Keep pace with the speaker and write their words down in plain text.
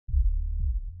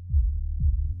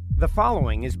The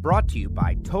following is brought to you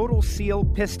by Total Seal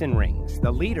Piston Rings,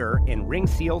 the leader in ring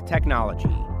seal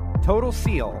technology.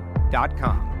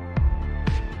 TotalSeal.com.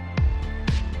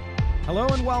 Hello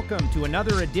and welcome to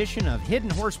another edition of Hidden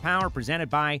Horsepower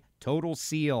presented by Total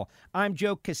Seal. I'm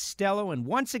Joe Costello, and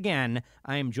once again,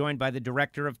 I am joined by the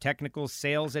Director of Technical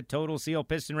Sales at Total Seal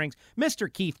Piston Rings,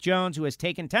 Mr. Keith Jones, who has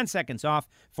taken 10 seconds off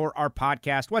for our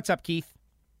podcast. What's up, Keith?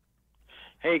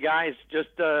 Hey guys, just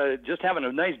having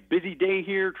a nice busy day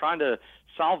here, trying to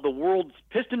solve the world's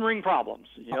piston ring problems.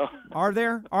 You know,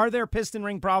 are there piston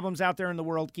ring problems out there in the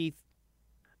world, Keith?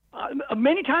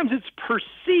 Many times it's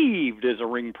perceived as a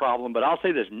ring problem, but I'll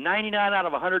say this: 99 out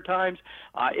of 100 times,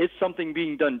 it's something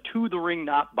being done to the ring,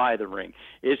 not by the ring.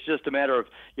 It's just a matter of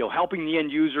helping the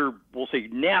end user, we'll say,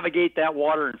 navigate that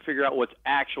water and figure out what's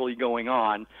actually going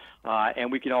on.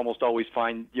 And we can almost always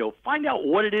find out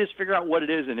what it is, figure out what it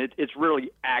is, and it's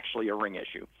really actually a ring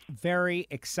issue. Very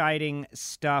exciting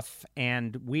stuff,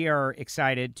 and we are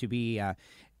excited to be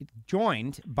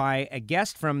joined by a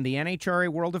guest from the NHRA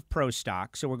World of Pro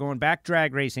Stock. So we're going back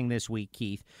drag racing this week,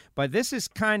 Keith. But this is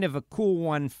kind of a cool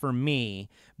one for me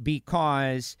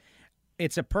because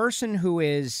it's a person who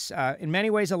is, in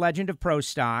many ways, a legend of pro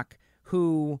stock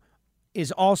who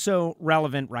is also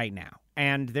relevant right now.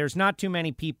 And there's not too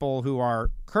many people who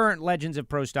are current legends of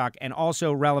pro stock and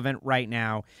also relevant right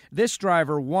now. This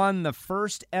driver won the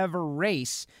first ever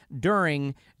race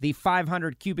during the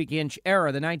 500 cubic inch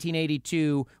era, the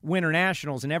 1982 Winter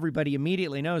Nationals, and everybody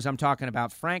immediately knows I'm talking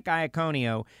about Frank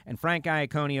Iaconio and Frank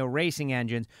Iaconio Racing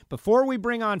Engines. Before we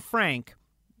bring on Frank,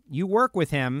 you work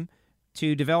with him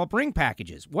to develop ring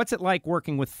packages. What's it like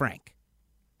working with Frank?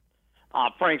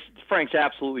 Frank's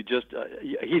absolutely just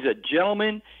he's a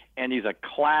gentleman. And he's a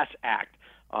class act.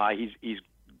 He's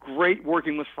great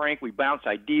working with Frank. We bounce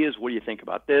ideas. What do you think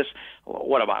about this?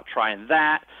 What about trying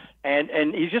that?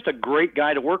 And he's just a great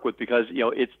guy to work with because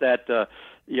it's that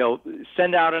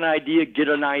send out an idea, get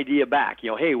an idea back.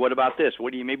 Hey, what about this?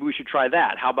 Maybe we should try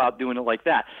that. How about doing it like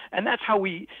that? And that's how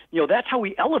we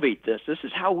elevate this. This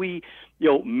is how we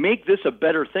make this a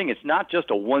better thing. It's not just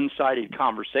a one-sided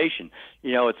conversation.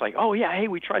 It's like, oh yeah, hey,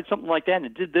 we tried something like that and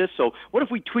it did this. So what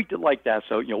if we tweaked it like that?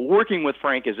 So working with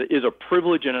Frank is a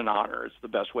privilege and an honor. It's the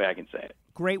best way I can say it.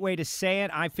 Great way to say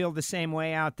it. I feel the same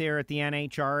way out there at the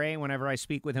NHRA whenever I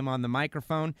speak with him on the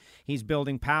microphone. He's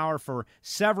building power for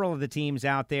several of the teams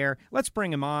out there. Let's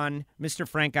bring him on, Mr.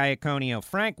 Frank Iaconio.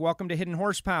 Frank, welcome to Hidden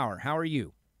Horsepower. How are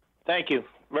you? Thank you.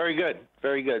 Very good.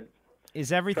 Very good.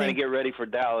 Is everything... Trying to get ready for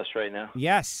Dallas right now.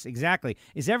 Yes, exactly.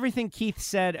 Is everything Keith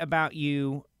said about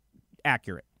you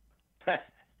accurate?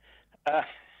 I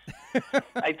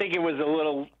think it was a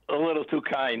little too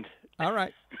kind. All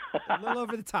right. A little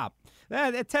over the top.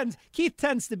 Keith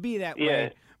tends to be that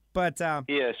way. But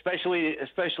yeah, especially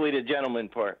the gentleman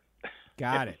part.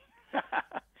 Got it.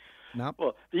 Nope.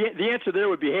 Well, the answer there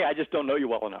would be, hey, I just don't know you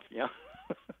well enough.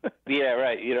 Yeah,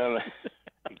 right.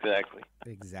 Exactly.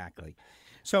 Exactly.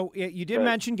 So you did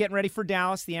mention getting ready for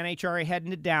Dallas, the NHRA heading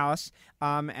to Dallas,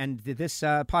 and this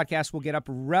podcast will get up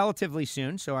relatively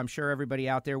soon, so I'm sure everybody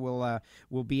out there will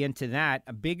be into that.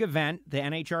 A big event, the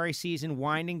NHRA season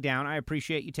winding down. I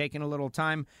appreciate you taking a little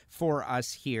time for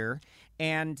us here,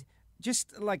 and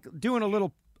just like doing a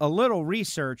little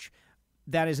research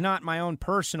that is not my own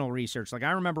personal research. Like I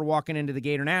remember walking into the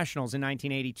Gator Nationals in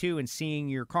 1982 and seeing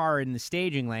your car in the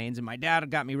staging lanes, and my dad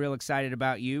got me real excited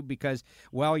about you because,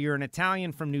 well, you're an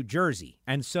Italian from New Jersey,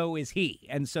 and so is he.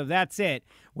 And so that's it.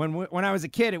 When I was a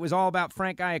kid, it was all about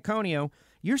Frank Iaconio.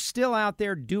 You're still out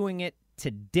there doing it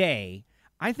today.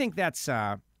 I think that's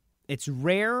it's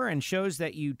rare and shows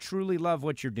that you truly love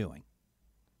what you're doing.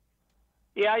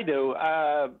 Yeah, I do.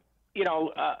 I'm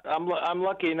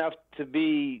lucky enough to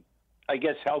be, I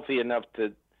guess, healthy enough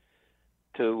to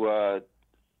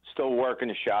still work in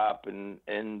the shop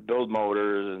and build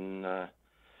motors and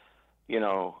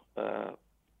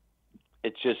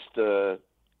it's just a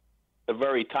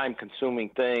very time-consuming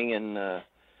thing and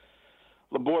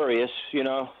laborious,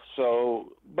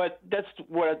 So, but that's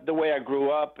the way I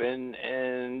grew up,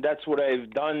 and that's what I've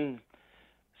done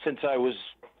since I was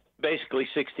basically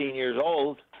 16 years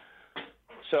old.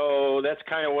 So that's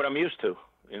kind of what I'm used to,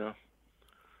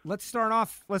 Let's start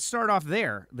off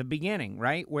there, the beginning,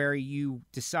 right? Where you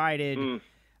decided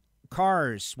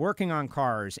cars, working on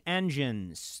cars,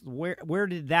 engines. Where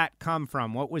did that come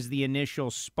from? What was the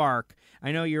initial spark?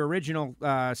 I know your original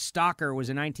stocker was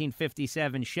a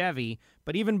 1957 Chevy,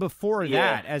 but even before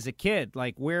that, as a kid,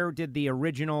 like where did the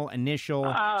original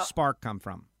initial spark come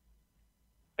from?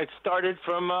 It started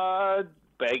from, I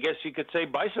guess you could say,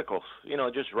 bicycles.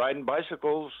 Just riding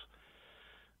bicycles,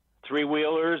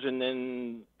 three-wheelers, and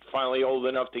then finally old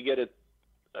enough to get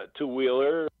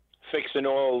two-wheeler, fixing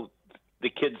all the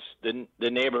kids, the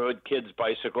neighborhood kids'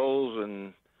 bicycles,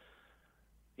 and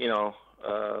then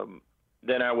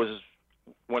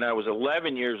when I was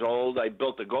 11 years old, I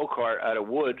built a go-kart out of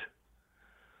wood,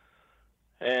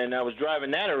 and I was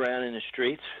driving that around in the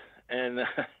streets, and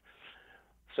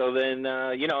so then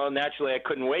naturally I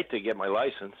couldn't wait to get my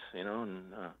license, and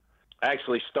I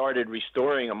actually started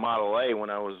restoring a Model A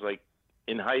when I was like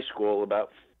in high school,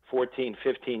 about 14,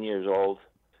 15 years old,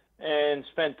 and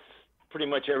spent pretty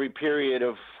much every period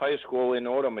of high school in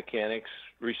auto mechanics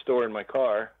restoring my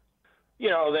car.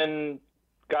 Then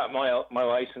got my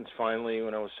license finally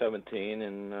when I was 17,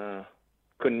 and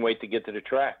couldn't wait to get to the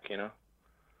track.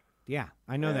 Yeah,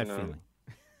 I know that feeling.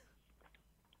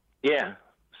 Yeah.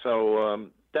 So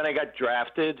then I got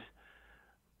drafted,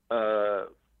 and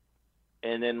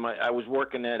then I was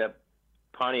working at a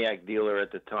Pontiac dealer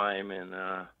at the time, and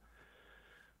that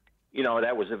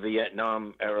was a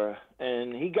Vietnam era,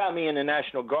 and he got me in the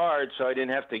National Guard, so I didn't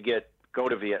have to go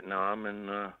to Vietnam,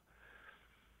 and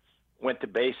went to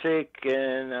basic,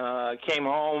 and came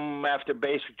home after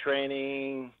basic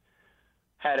training,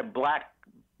 had a black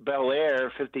Bel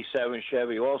Air 57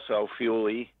 Chevy, also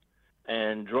fuel-y,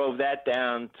 and drove that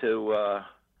down to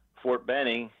Fort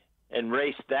Benning and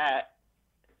raced that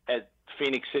at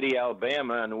Phoenix City,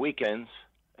 Alabama on the weekends,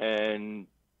 and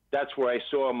that's where I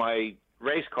saw my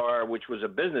race car, which was a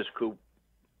business coupe.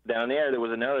 Down there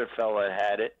was another fella that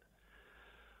had it.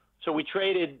 So we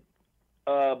traded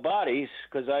bodies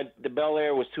because the Bel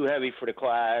Air was too heavy for the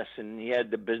class, and he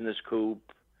had the business coupe.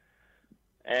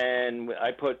 And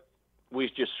we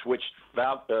just switched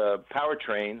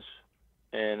powertrains,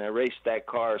 and I raced that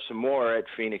car some more at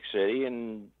Phoenix City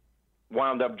and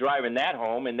wound up driving that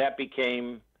home, and that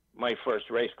became my first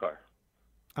race car.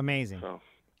 Amazing. So.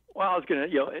 Well, I was going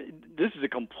to, this is a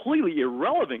completely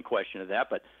irrelevant question of that,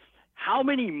 but how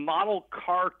many model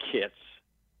car kits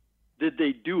did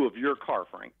they do of your car,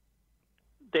 Frank?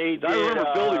 I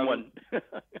remember building one.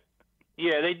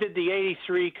 Yeah, they did the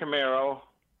 '83 Camaro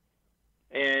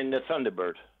and the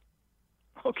Thunderbird.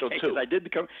 Okay, because I did the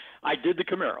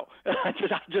Camaro.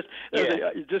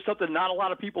 Just something not a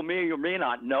lot of people may or may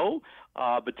not know,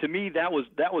 but to me that was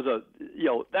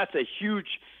that's a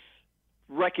huge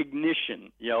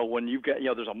recognition, when you've got,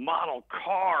 there's a model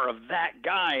car of that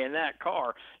guy in that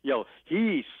car,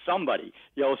 he's somebody,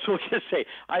 so just say,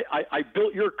 I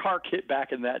built your car kit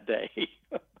back in that day.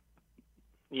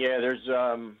 Yeah, there's,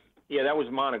 that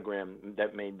was Monogram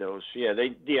that made those.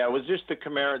 It was just the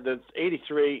Camaro, the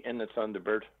 '83 and the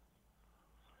Thunderbird.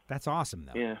 That's awesome,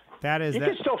 though. Yeah. You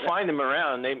can still find them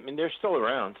around. They're still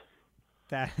around.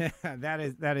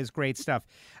 That is great stuff.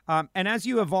 And as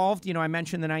you evolved, I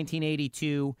mentioned the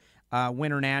 1982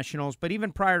 Winter Nationals, but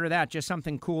even prior to that, just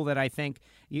something cool that I think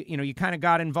you kind of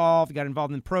got involved. You got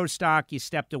involved in pro stock. You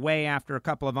stepped away after a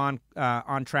couple of on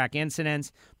track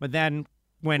incidents, but then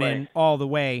went in all the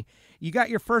way. You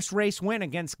got your first race win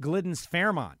against Glidden's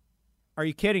Fairmont. Are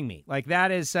you kidding me? Like,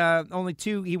 that is only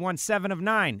two. He won 7 of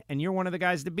 9, and you're one of the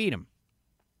guys to beat him.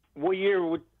 What year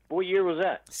was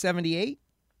that? 78.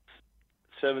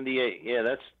 78. Yeah,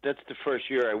 that's the first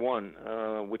year I won,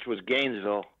 which was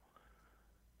Gainesville.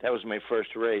 That was my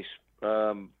first race.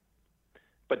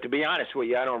 But to be honest with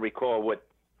you, I don't recall what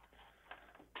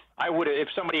I would have. If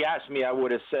somebody asked me, I would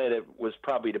have said it was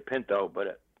probably the Pinto,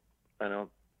 but I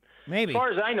don't. Maybe. As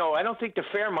far as I know, I don't think the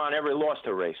Fairmont ever lost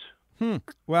a race.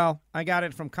 Well, I got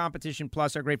it from Competition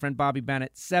Plus, our great friend Bobby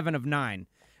Bennett, 7 of 9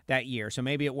 that year. So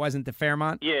maybe it wasn't the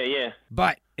Fairmont. Yeah.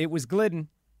 But it was Glidden,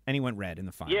 and he went red in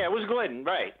the final. Yeah, it was Glidden,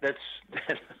 right? That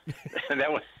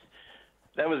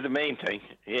was the main thing.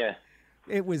 Yeah.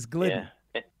 It was Glidden.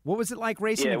 Yeah. What was it like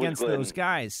racing against those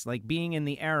guys? Like being in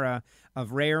the era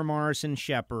of Rayer Morrison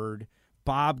Shepherd,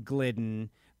 Bob Glidden,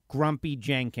 Grumpy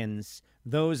Jenkins,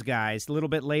 those guys. A little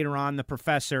bit later on, the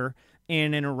professor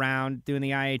in and around doing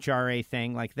the IHRA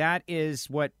thing. Like, that is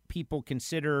what people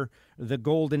consider the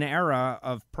golden era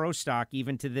of pro stock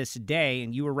even to this day,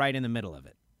 and you were right in the middle of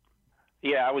it.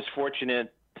 Yeah, I was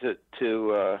fortunate to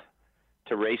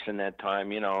race in that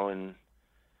time, and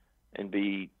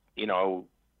be,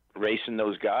 racing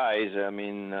those guys. I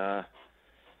mean,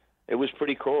 it was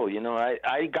pretty cool.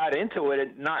 I got into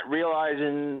it not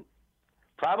realizing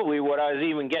probably what I was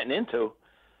even getting into.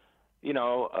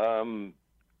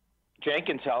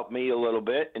 Jenkins helped me a little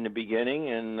bit in the beginning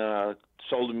and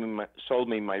sold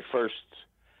me my first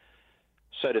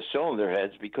set of cylinder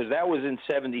heads, because that was in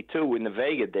 '72 in the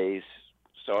Vega days.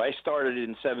 So I started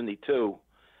in '72,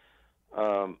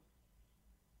 and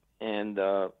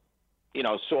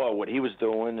saw what he was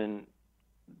doing, and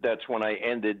that's when I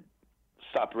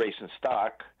stopped racing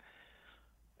stock,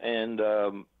 And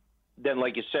then,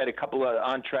 like you said, a couple of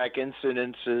on-track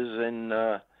incidences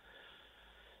in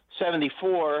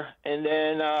 '74, and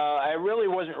then I really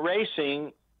wasn't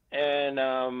racing.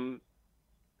 And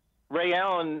Ray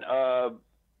Allen,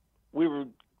 we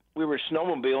were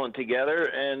snowmobiling together,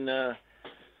 and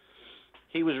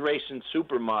he was racing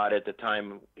Supermod at the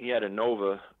time. He had a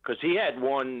Nova because he had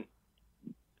won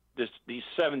the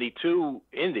 '72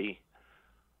 Indy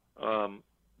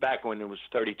back when it was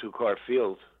 32 car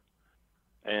field.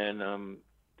 And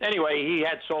anyway, he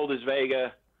had sold his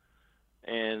Vega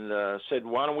and said,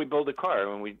 "Why don't we build a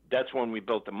car?" And that's when we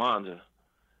built the Monza,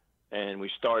 and we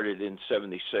started in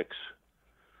 '76.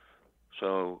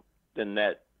 So then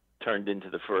that turned into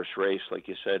the first race, like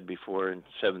you said before, in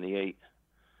 '78.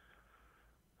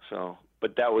 So,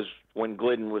 but that was when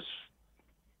Glidden was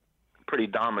pretty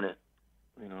dominant,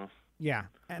 you know. Yeah,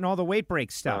 and all the weight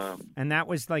break stuff, and that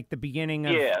was like the beginning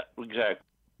of. Yeah, exactly.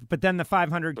 But then the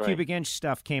 500 cubic inch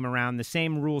stuff came around, the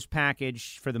same rules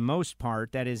package for the most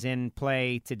part that is in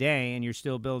play today, and you're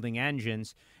still building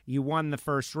engines. You won the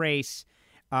first race,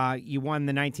 you won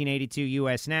the 1982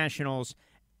 U.S. Nationals,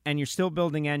 and you're still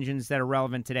building engines that are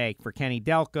relevant today for Kenny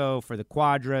Delco, for the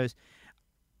Quadras.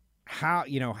 How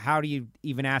do you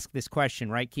even ask this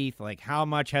question, right, Keith? Like, how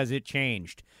much has it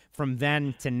changed from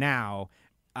then to now?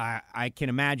 I can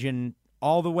imagine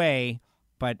all the way,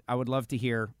 but I would love to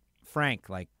hear, Frank,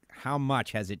 like, how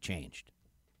much has it changed?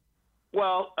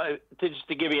 Well, just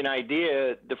to give you an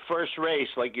idea, the first race,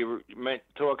 like you were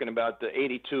talking about, the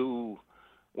 '82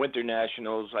 Winter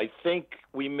Nationals, I think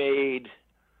we made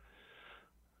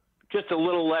just a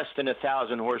little less than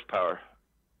 1,000 horsepower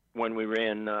when we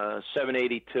ran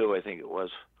 782, I think it was.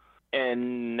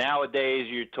 And nowadays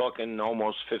you're talking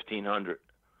almost 1,500.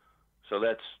 So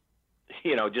that's,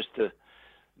 just to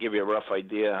give you a rough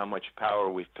idea how much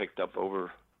power we've picked up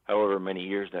over however many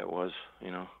years that was,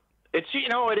 It's,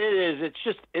 what it is.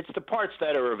 It's the parts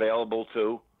that are available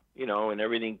too, and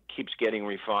everything keeps getting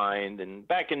refined. And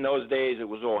back in those days, it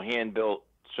was all hand-built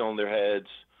cylinder heads.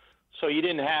 So you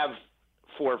didn't have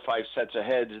 4 or 5 sets of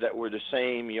heads that were the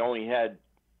same. You only had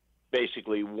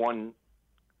basically one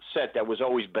set that was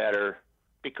always better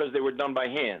because they were done by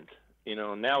hand.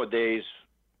 Nowadays,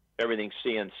 everything's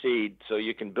CNC'd, so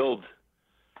you can build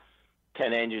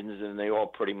 10 engines and they all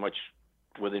pretty much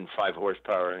within 5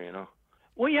 horsepower,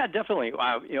 Well, yeah, definitely.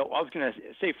 I was going to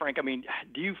say, Frank, I mean,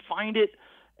 do you find it,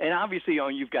 and obviously,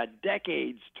 you've got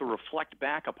decades to reflect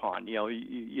back upon.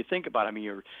 You think about it, I mean,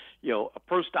 you're a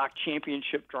Pro Stock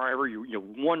championship driver, you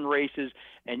won races,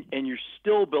 and you're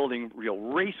still building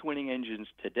race-winning engines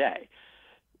today.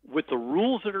 With the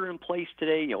rules that are in place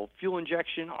today, fuel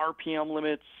injection, RPM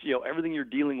limits, everything you're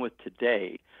dealing with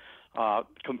today,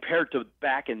 compared to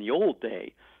back in the old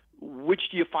day, which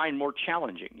do you find more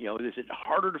challenging? Is it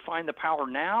harder to find the power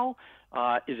now?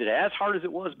 Is it as hard as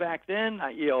it was back then?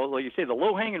 Like you say, the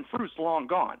low-hanging fruit's long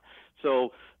gone.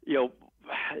 So,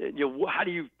 how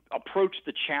do you approach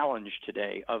the challenge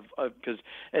today because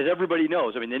as everybody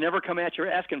knows, I mean, they never come at you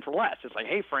asking for less. It's like,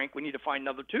 hey, Frank, we need to find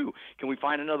another 2. Can we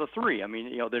find another 3? I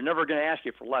mean, they're never going to ask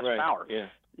you for less power. Yeah.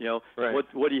 Right.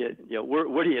 What do you,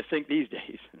 what do you think these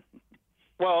days?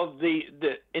 Well,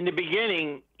 in the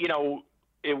beginning,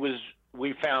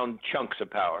 we found chunks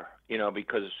of power,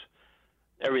 because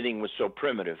everything was so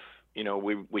primitive.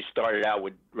 We started out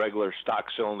with regular stock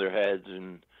cylinder heads,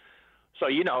 and so,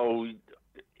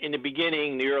 in the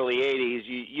beginning, the early '80s,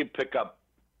 you'd pick up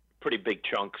pretty big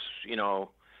chunks,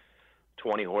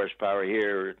 20 horsepower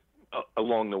here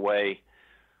along the way.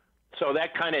 So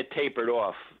that kind of tapered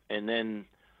off, and then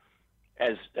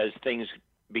as things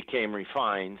became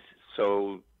refined,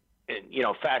 so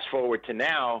fast forward to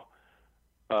now,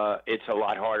 it's a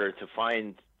lot harder to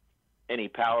find any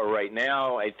power right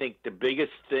now. I think the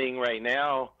biggest thing right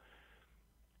now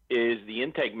is the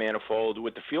intake manifold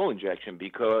with the fuel injection,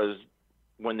 because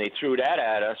when they threw that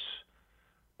at us,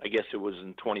 I guess it was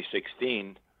in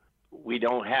 2016, we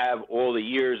don't have all the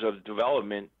years of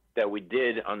development that we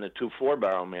did on the 2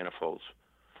 4-barrel manifolds.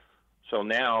 So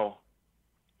now,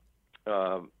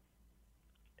 I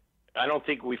don't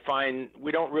think we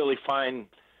don't really find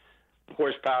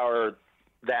horsepower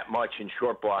that much in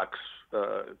short blocks,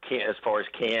 as far as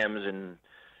cams and,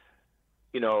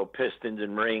 pistons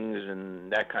and rings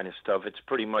and that kind of stuff. It's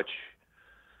pretty much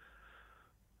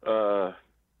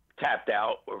tapped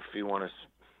out, or if you want to,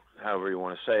 however you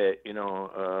want to say it,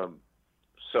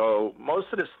 so most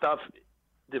of the stuff,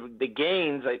 the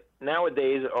gains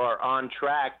nowadays are on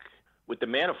track with the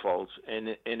manifolds, and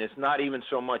it's not even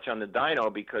so much on the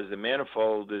dyno, because the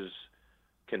manifold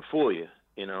can fool you,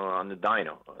 on the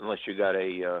dyno, unless you got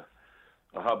a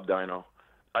hub dyno.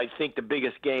 I think the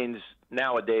biggest gains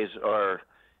nowadays are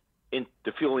in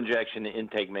the fuel injection and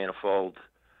intake manifold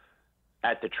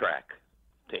at the track,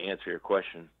 to answer your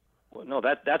question. Well, no,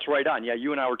 that's right on. Yeah,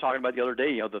 you and I were talking about the other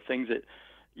day, the things that,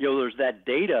 there's that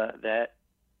data that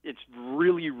it's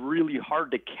really, really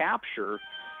hard to capture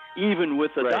even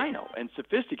with a dyno and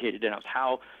sophisticated dynos.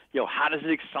 How does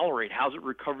it accelerate? How does it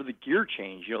recover the gear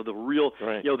change? The real,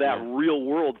 real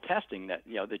world testing that,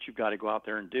 that you've got to go out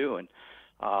there and do. And,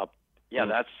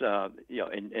 that's,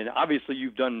 and obviously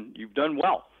you've done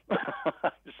well.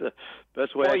 It's the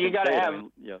best way. Well, you got to have,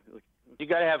 you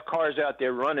got to have cars out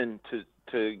there running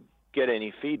to get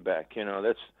any feedback.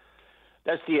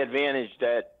 That's the advantage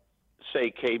that,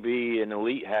 say, KB and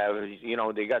Elite have.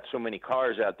 They got so many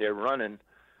cars out there running,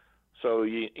 so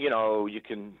you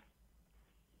can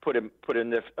put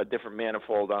in a different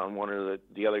manifold on one of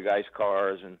the other guys'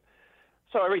 cars, and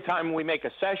so every time we make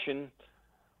a session,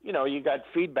 you got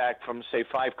feedback from, say,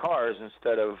 5 cars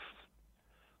instead of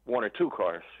 1 or 2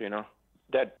 cars.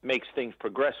 That makes things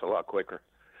progress a lot quicker.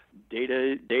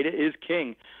 Data is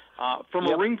king. From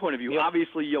a ring point of view,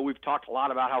 obviously, we've talked a lot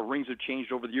about how rings have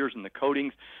changed over the years and the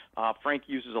coatings. Frank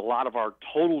uses a lot of our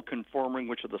total conform ring,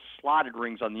 which are the slotted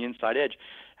rings on the inside edge.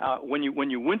 When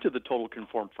you went to the total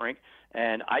conform, Frank,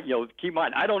 and keep in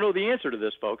mind, I don't know the answer to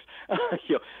this, folks.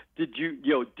 Did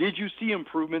you see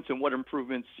improvements, and what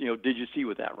improvements did you see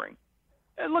with that ring?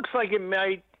 It looks like it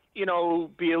might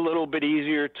be a little bit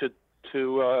easier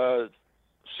to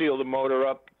seal the motor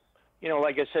up.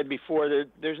 Like I said before,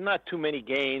 there's not too many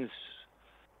gains.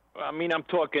 I mean, I'm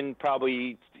talking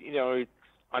probably,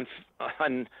 on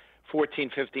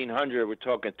 1500, we're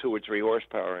talking 2 or 3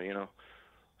 horsepower,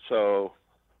 So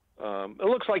it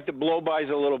looks like the blow-by is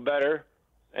a little better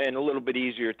and a little bit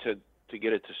easier to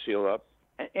get it to seal up.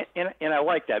 And I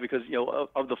like that because,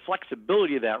 of the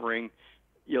flexibility of that ring,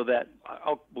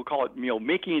 we'll call it,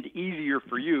 making it easier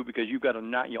for you because you've got a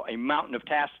mountain of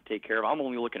tasks to take care of. I'm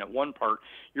only looking at one part.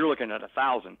 You're looking at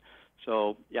 1,000.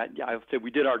 So I said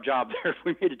we did our job there.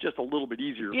 We made it just a little bit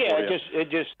easier. Yeah, for you. it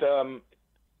just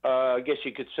I guess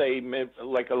you could say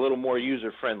like a little more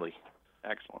user friendly.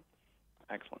 Excellent.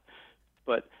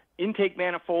 But intake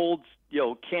manifolds,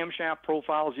 camshaft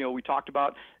profiles, we talked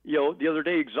about, the other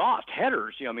day, exhaust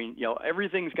headers.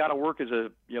 Everything's got to work as a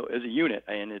unit,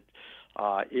 and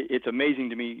it's amazing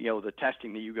to me, the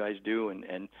testing that you guys do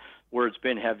and where it's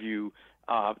been. Have you,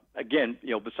 again,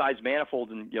 besides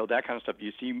manifolds and, that kind of stuff, do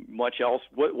you see much else?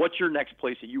 What's your next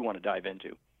place that you want to dive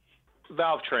into?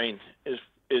 Valve train is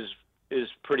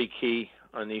pretty key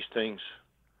on these things.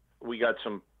 We got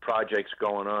some projects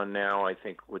going on now, I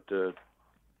think,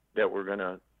 that we're going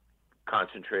to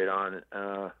concentrate on.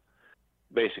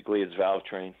 Basically, it's valve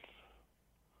train.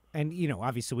 And,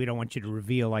 obviously we don't want you to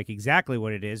reveal like exactly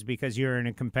what it is because you're in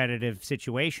a competitive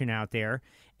situation out there.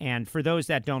 And for those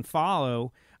that don't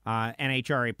follow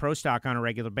NHRA Pro Stock on a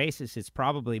regular basis, it's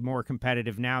probably more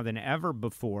competitive now than ever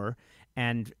before.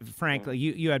 And frankly,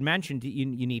 you had mentioned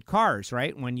you need cars,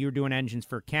 right? When you're doing engines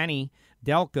for Kenny,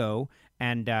 Delco,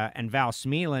 and Val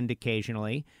Smeeland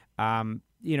occasionally,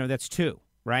 that's 2.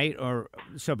 Right?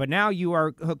 But now you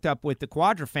are hooked up with the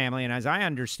Quadra family, and as I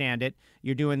understand it,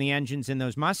 you're doing the engines in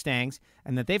those Mustangs,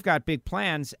 and that they've got big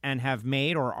plans and have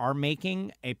made or are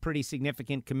making a pretty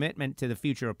significant commitment to the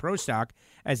future of Pro Stock,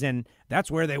 as in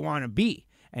that's where they want to be.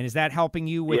 And is that helping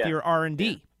you with your R&D?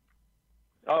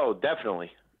 Yeah. Oh,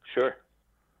 definitely. Sure.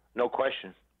 No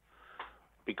question.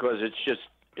 Because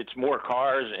it's more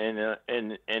cars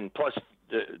and plus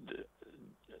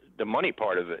the money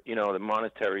part of it, the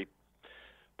monetary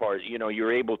part.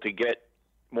 You're able to get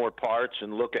more parts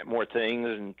and look at more things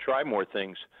and try more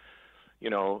things,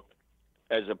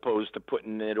 as opposed to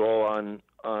putting it all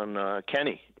on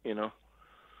Kenny,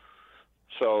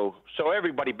 So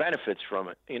everybody benefits from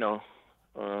it, you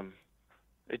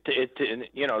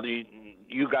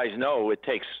guys know it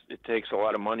takes a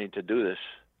lot of money to do this.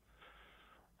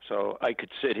 So I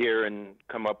could sit here and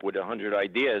come up with 100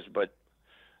 ideas, but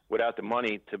without the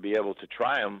money to be able to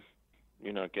try them,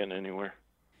 you're not getting anywhere.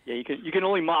 Yeah, you can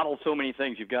only model so many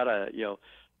things. You've got to go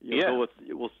with,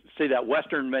 we'll say, that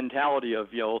Western mentality of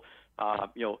we'll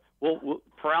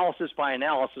paralysis by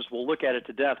analysis. We'll look at it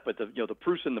to death, but the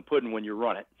proof's in the pudding when you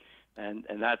run it, and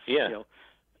that's you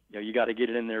got to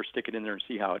get it in there, stick it in there, and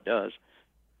see how it does.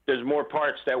 There's more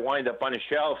parts that wind up on a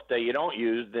shelf that you don't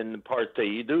use than the parts that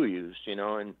you do use,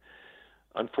 and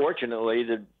unfortunately,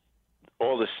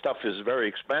 all this stuff is very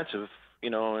expensive,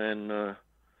 and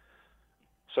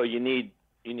so you need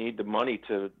the money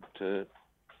to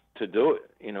do it,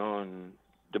 and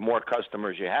the more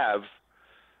customers you have,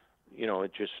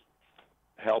 it just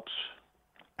helps.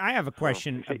 I have a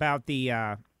question about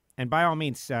the And by all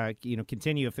means,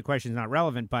 continue if the question is not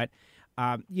relevant. But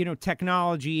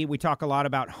technology. We talk a lot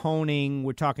about honing.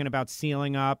 We're talking about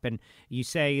sealing up, and you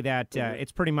say that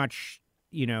it's pretty much.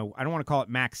 I don't want to call it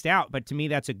maxed out, but to me,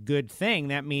 that's a good thing.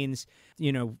 That means,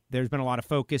 there's been a lot of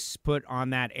focus put on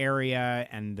that area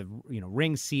and the,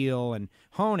 ring seal and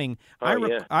honing.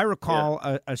 I recall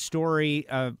a story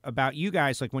about you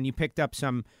guys, like when you picked up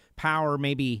some power,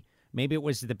 maybe it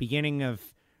was the beginning of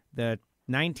the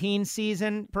 19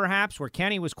 season, perhaps, where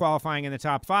Kenny was qualifying in the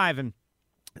top 5 and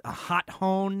a hot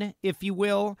hone, if you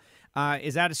will.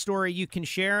 Is that a story you can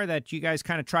share that you guys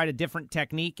kind of tried a different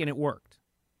technique and it worked?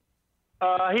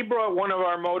 He brought one of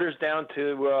our motors down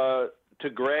to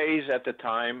Gray's at the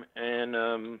time,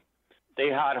 and they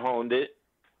hot honed it,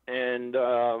 and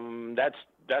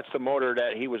that's the motor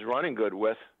that he was running good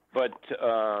with. But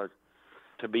to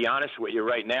be honest with you,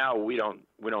 right now we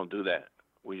don't do that.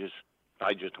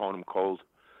 I just hone them cold.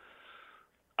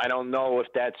 I don't know if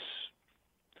that's.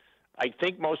 I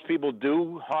think most people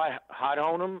do hot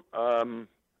hone them,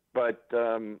 but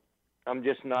I'm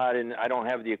just not in. I don't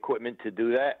have the equipment to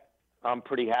do that. I'm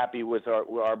pretty happy with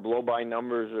our blow-by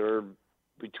numbers are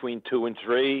between 2 and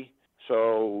 3.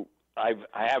 So I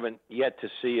haven't yet to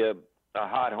see a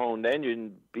hot-honed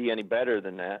engine be any better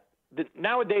than that.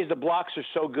 Nowadays, the blocks are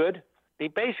so good. They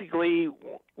basically,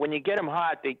 when you get them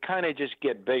hot, they kind of just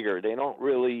get bigger. They don't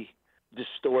really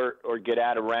distort or get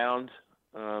out of round.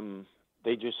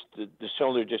 The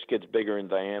cylinder just gets bigger in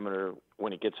diameter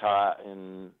when it gets hot.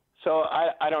 And so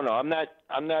I don't know. I'm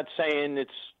not saying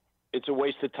it's a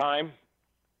waste of time,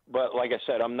 but like I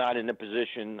said, I'm not in a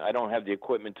position. I don't have the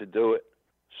equipment to do it,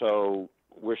 so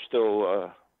we're still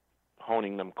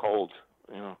honing them cold.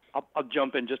 I'll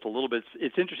jump in just a little bit.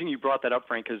 It's interesting you brought that up,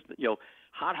 Frank, because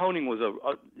hot honing was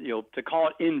to call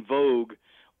it in vogue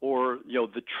or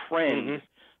the trend.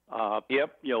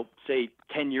 Say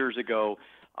 10 years ago,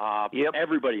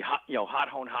 everybody hot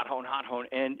hone,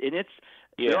 and it's.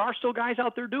 There are still guys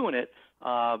out there doing it.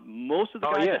 Most of the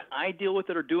guys that I deal with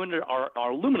that are doing it are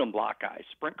aluminum block guys,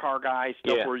 sprint car guys,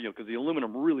 stuff where because the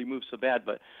aluminum really moves so bad.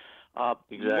 But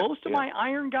most of my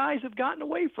iron guys have gotten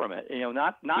away from it.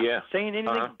 Not saying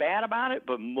anything bad about it,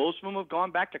 but most of them have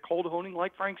gone back to cold honing,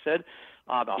 like Frank said.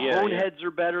 The hone heads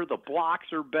are better, the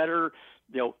blocks are better.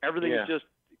 Everything is just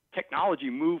technology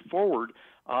moved forward.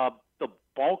 The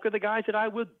bulk of the guys that I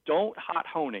would don't hot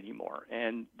hone anymore,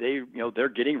 and they're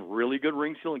getting really good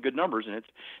ring seal and good numbers. And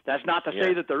that's not to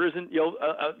say that there isn't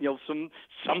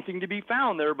something to be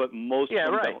found there, but most of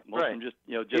them don't. Most of them just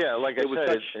like I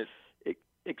said, it's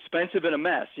expensive and a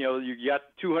mess. You got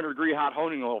 200-degree hot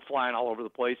honing oil flying all over the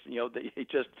place. It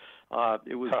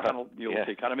was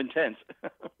kind of intense.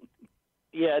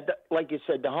 Like you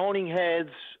said, the honing heads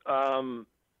and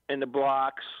the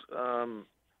blocks.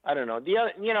 I don't know. The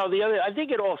other. I think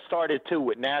it all started too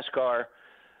with NASCAR.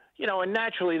 And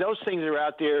naturally those things are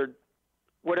out there,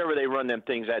 whatever they run them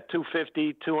things at,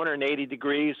 250, 280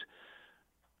 degrees.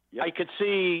 Yep. I could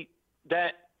see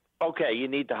that. Okay, you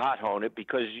need to hot hone it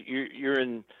because you're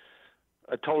in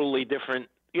a totally different,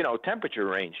 temperature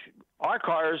range. Our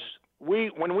cars,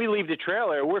 when we leave the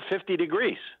trailer, we're 50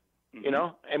 degrees,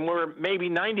 and we're maybe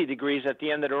 90 degrees at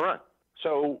the end of the run.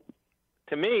 So,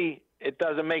 to me, it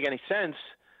doesn't make any sense.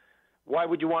 Why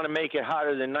would you want to make it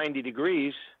hotter than 90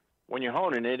 degrees when you're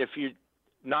honing it if you're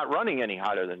not running any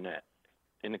hotter than that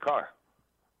in the car?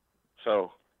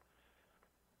 So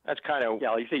that's kind of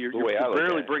like you say, you're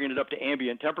barely bringing it up to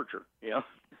ambient temperature.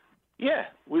 Yeah,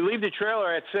 we leave the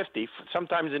trailer at 50,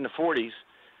 sometimes in the 40s,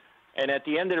 and at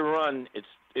the end of the run,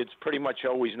 it's pretty much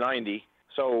always 90.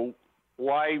 So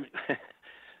why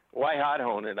hot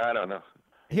hone it? I don't know.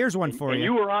 Here's one for you.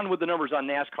 You were on with the numbers on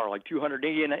NASCAR, like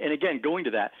 280, and again, going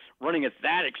to that, running at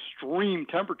that extreme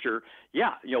temperature,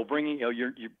 bringing,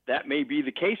 that may be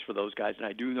the case for those guys, and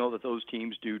I do know that those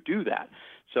teams do that.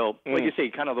 So, like you say,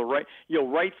 kind of the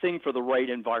right thing for the right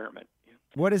environment.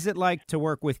 What is it like to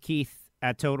work with Keith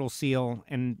at Total Seal,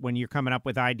 and when you're coming up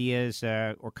with ideas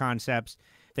or concepts,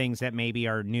 things that maybe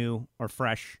are new or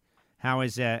fresh? How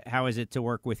is it to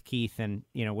work with Keith, and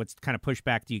what kind of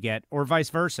pushback do you get, or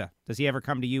vice versa? Does he ever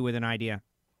come to you with an idea?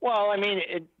 Well, I mean,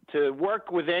 to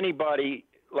work with anybody,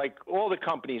 like all the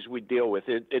companies we deal with,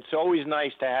 it's always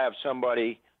nice to have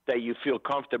somebody that you feel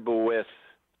comfortable with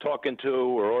talking to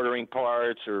or ordering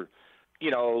parts, or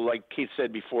like Keith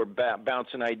said before,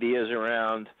 bouncing ideas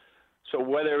around. So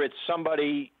whether it's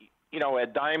somebody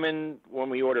at Diamond when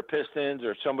we order pistons,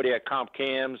 or somebody at Comp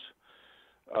Cams.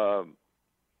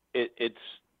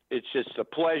 It's just a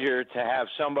pleasure to have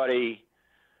somebody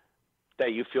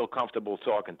that you feel comfortable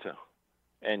talking to,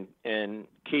 and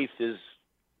Keith is,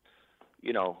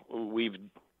 we've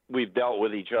we've dealt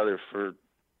with each other for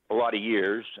a lot of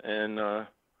years, and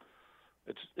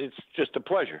it's just a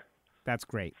pleasure. That's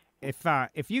great.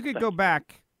 If you could go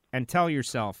back and tell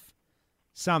yourself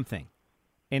something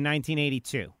in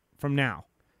 1982 from now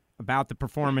about the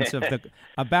performance of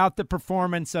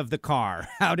the car,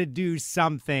 how to do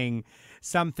something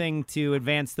to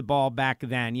advance the ball back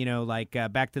then, like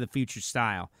Back to the Future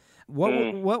style,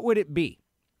 what would it be?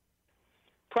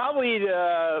 Probably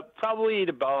the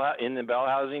bell in the bell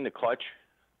housing, the clutch.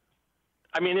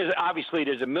 I mean,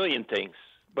 there's a million things,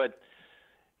 but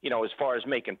as far as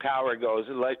making power goes,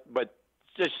 but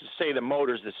just to say the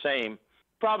motor's the same,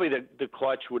 probably the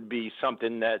clutch would be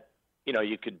something that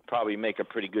you could probably make a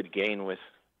pretty good gain with.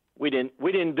 We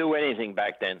didn't do anything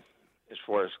back then, as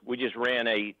far as we just ran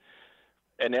an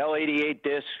L88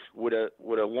 disc with a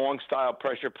long style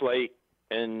pressure plate,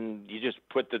 and you just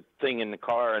put the thing in the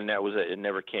car, and that was it. It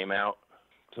never came out.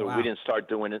 So wow. We didn't start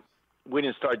doing it. We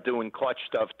didn't start doing clutch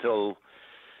stuff till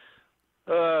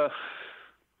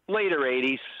later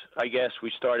 80s, I guess.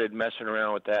 We started messing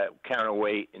around with that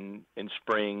counterweight in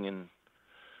spring, and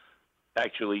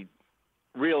actually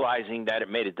realizing that it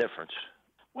made a difference.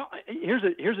 Well,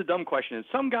 here's a dumb question. And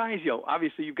some guys,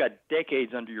 obviously you've got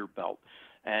decades under your belt,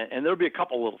 and there'll be a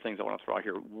couple little things I want to throw out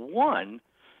here. One,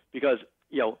 because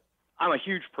I'm a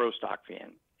huge Pro Stock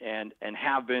fan and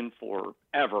have been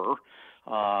forever.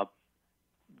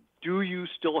 Do you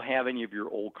still have any of your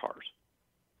old cars?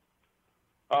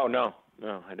 Oh no,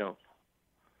 I don't.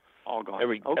 All gone.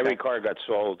 Every car got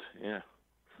sold. Yeah.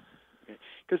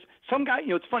 Because some guy,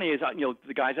 it's funny is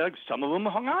the guys, some of them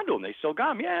hung on to them. They still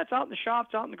got them. Yeah, it's out in the shop,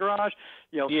 it's out in the garage.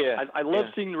 Yeah. I love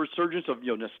seeing the resurgence of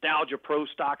nostalgia Pro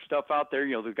Stock stuff out there.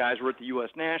 The guys were at the U.S.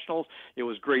 Nationals. It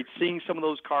was great seeing some of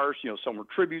those cars. Some were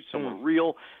tributes, some were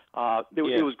real.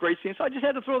 It was great seeing. So I just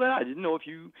had to throw that out. I didn't know if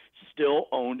you still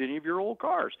owned any of your old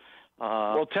cars.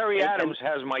 Well, Terry Adams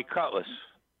has my Cutlass.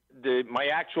 My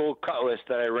actual Cutlass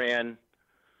that I ran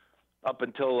up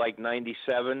until like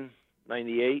 97,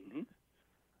 98.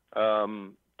 Mm-hmm.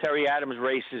 Terry Adams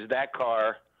races that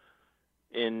car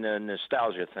in a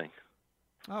nostalgia thing.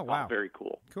 Oh wow! Very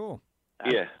cool. Cool.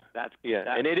 And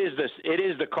it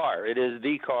is the car. It is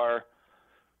the car.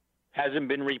 Hasn't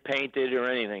been repainted or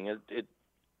anything.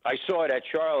 I saw it at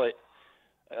Charlotte.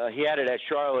 He had it at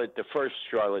Charlotte, the first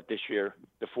Charlotte this year,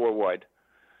 the 4-wide.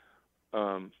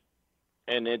 And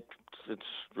it's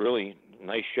really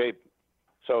nice shape.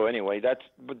 So anyway, that's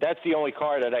the only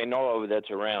car that I know of that's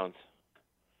around.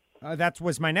 That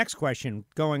was my next question.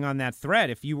 Going on that thread,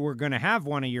 if you were going to have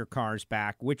one of your cars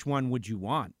back, which one would you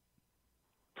want?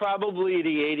 Probably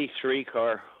the '83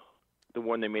 car, the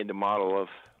one they made the model of.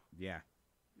 Yeah.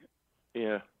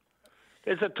 Yeah.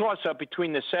 It's a toss-up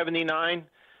between the '79.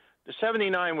 The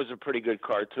 '79 was a pretty good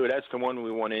car too. That's the one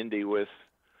we won Indy with,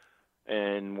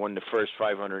 and won the first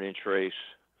 500-inch race.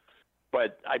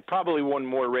 But I probably won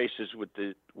more races with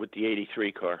the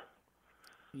 '83 car.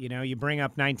 You bring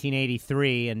up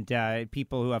 1983, and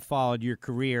people who have followed your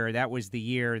career, that was the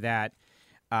year that,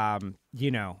 how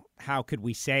could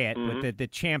we say it? Mm-hmm. But the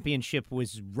championship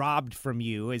was robbed from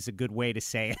you is a good way to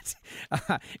say it.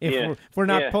 If we're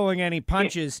not pulling any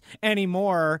punches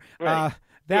anymore, right.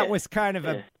 That was kind of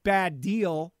a bad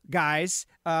deal, guys,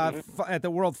 at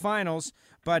the World Finals.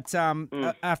 But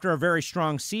after a very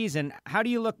strong season, how do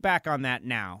you look back on that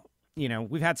now?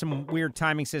 We've had some weird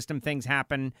timing system things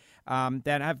happen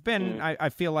that have been, I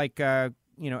feel like,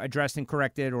 addressed and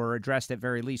corrected, or addressed at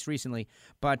very least recently.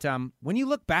 But when you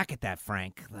look back at that,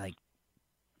 Frank, like,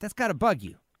 that's got to bug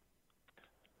you.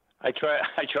 I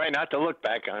try not to look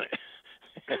back on it.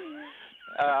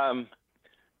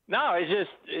 No,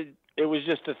 it was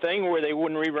just a thing where they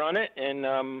wouldn't rerun it, and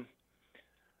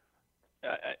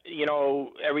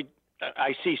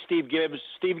I see Steve Gibbs.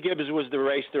 Steve Gibbs was the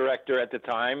race director at the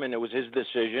time, and it was his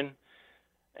decision.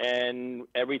 And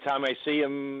every time I see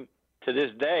him to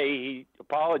this day, he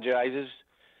apologizes.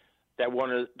 That's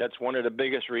one of the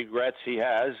biggest regrets he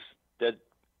has. That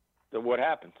what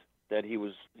happened. That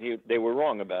they were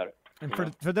wrong about it. And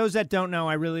for those that don't know,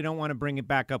 I really don't want to bring it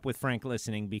back up with Frank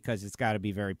listening, because it's got to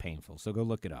be very painful. So go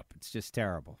look it up. It's just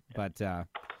terrible. But do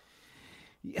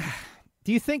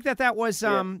you think that was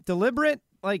deliberate?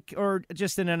 Or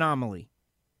just an anomaly?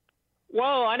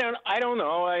 Well, I don't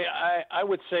know. I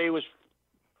would say it was.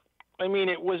 I mean,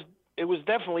 it was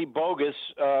definitely bogus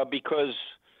because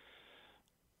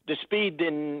the speed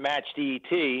didn't match the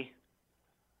ET,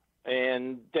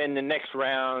 and then the next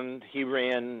round he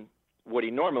ran what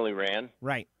he normally ran.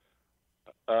 Right.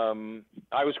 I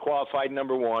was qualified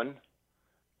number 1.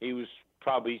 He was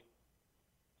probably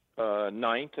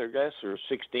 9th, I guess, or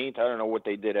 16th. I don't know what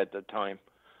they did at the time.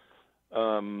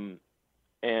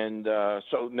 And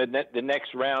so the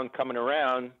next round coming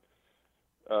around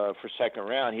for second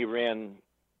round, he ran,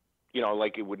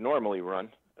 like he would normally run.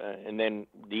 And then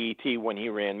the ET when he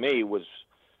ran me was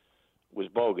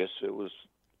bogus. It was,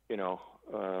 I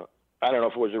don't know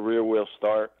if it was a rear wheel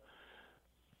start,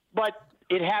 but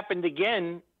it happened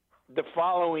again the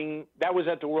following. That was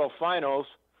at the World Finals,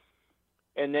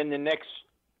 and then the next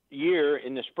year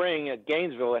in the spring at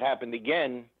Gainesville, it happened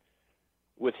again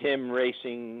with him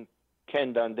racing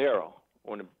Ken Dondero,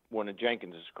 one of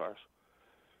Jenkins's cars.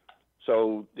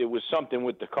 So it was something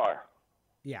with the car.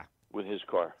 Yeah. With his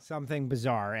car. Something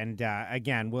bizarre. And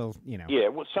again, Yeah,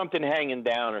 something hanging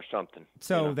down or something.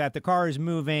 So that the car is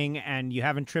moving and you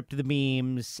haven't tripped the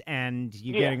beams and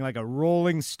you're getting like a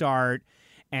rolling start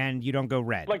and you don't go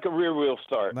red. Like a rear wheel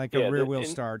start. Like a rear wheel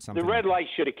start, something. The red like light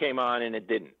should have came on and it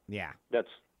didn't. Yeah. That's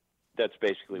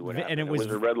basically what happened. And it was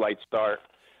a red light start,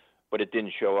 but it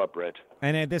didn't show up red.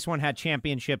 And this one had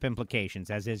championship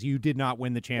implications, as is you did not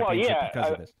win the championship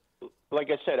because of this. Like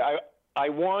I said, I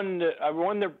won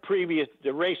the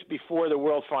race before the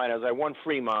World Finals. I won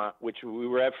Fremont, which we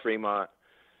were at Fremont.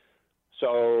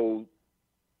 So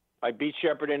I beat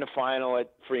Shepard in the final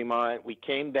at Fremont. We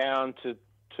came down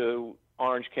to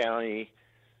Orange County.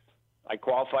 I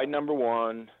qualified number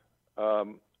one.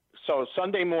 So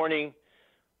Sunday morning,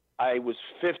 I was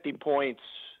 50 points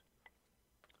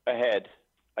ahead.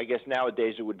 I guess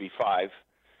nowadays it would be 5.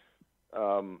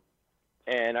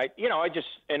 And I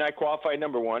qualified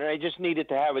number one, and I just needed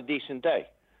to have a decent day,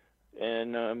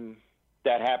 and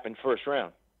that happened first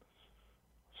round.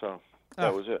 So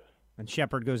that was it. And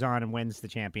Shepard goes on and wins the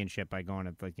championship by going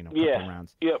at couple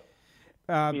rounds. Yep.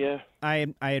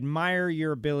 I admire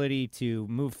your ability to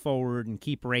move forward and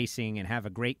keep racing and have a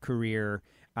great career.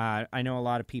 I know a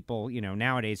lot of people,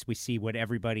 nowadays we see what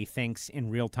everybody thinks in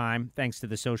real time thanks to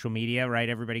the social media, right?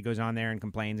 Everybody goes on there and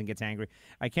complains and gets angry.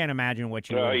 I can't imagine what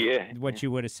you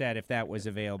would have said if that was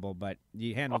available, but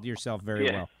you handled yourself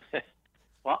very well.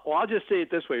 Well, I'll just say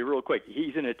it this way real quick.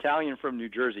 He's an Italian from New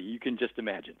Jersey. You can just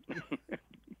imagine.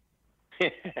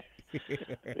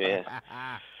 Yeah.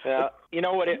 You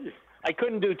know what? I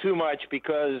couldn't do too much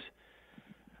because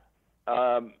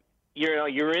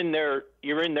you're in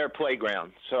their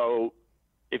playground. So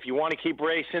if you want to keep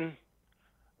racing,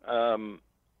 they're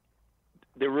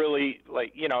really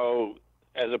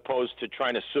as opposed to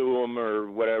trying to sue them or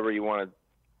whatever you want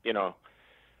to,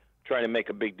 trying to make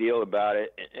a big deal about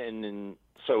it. And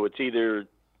so it's either,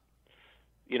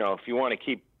 if you want to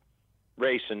keep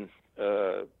racing,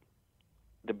 the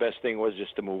best thing was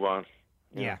just to move on.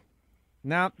 Yeah.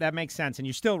 No, that makes sense. And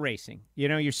you're still racing.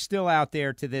 You're still out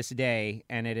there to this day,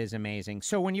 and it is amazing.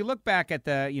 So when you look back at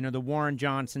the Warren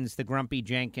Johnsons, the Grumpy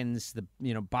Jenkins, the,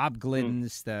 Bob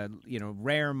Gliddens, the,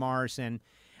 Rare Morrison,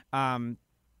 who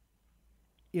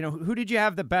did you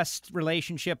have the best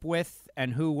relationship with,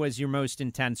 and who was your most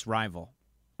intense rival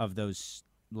of those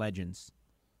legends?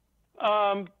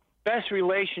 Best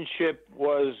relationship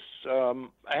was,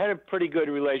 I had a pretty good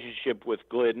relationship with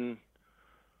Glidden.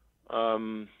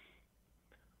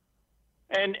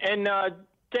 And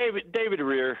David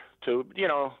Rear too.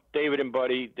 David and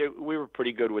Buddy, we were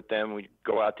pretty good with them. We'd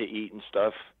go out to eat and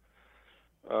stuff.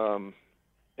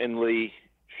 And Lee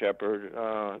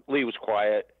Shepard. Lee was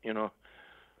quiet,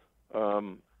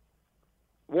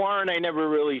 Warren, I never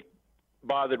really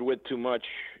bothered with too much.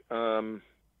 But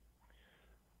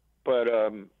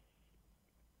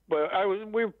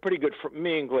we were pretty good.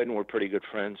 Me and Glidden were pretty good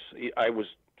friends. He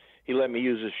let me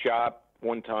use his shop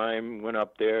one time. Went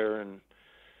up there and.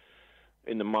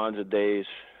 In the Monza days,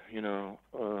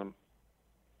 and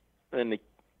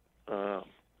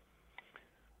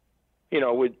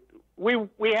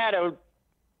we had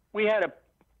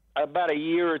about a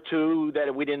year or two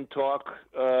that we didn't talk.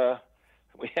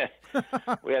 We had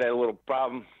a little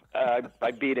problem.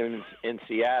 I beat him in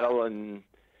Seattle, and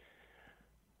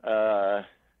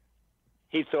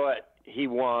he thought he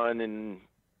won, and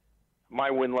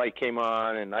my win light came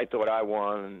on, and I thought I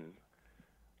won. And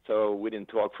so we didn't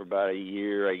talk for about a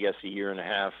year, I guess a year and a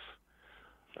half.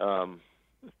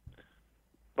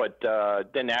 But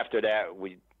then after that,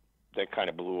 that kind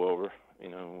of blew over.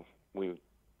 We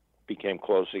became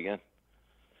close again.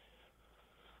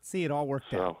 See, it all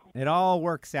worked out. It all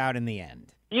works out in the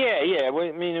end. Yeah. I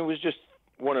mean, it was just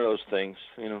one of those things,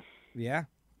 Yeah,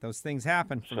 those things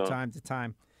happen from time to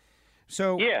time.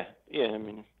 So yeah. I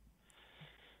mean.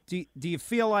 Do you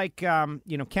feel like,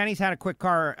 Kenny's had a quick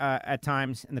car at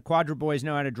times, and the Quadra boys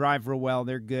know how to drive real well.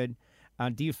 They're good.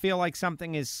 Do you feel like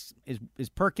something is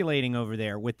percolating over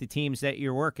there with the teams that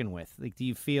you're working with? Like, do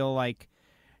you feel like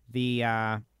the...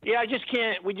 Yeah,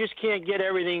 we just can't get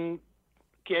everything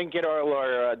can't get all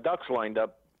our ducks lined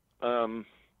up. I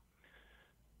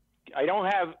don't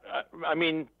have. I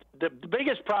mean, the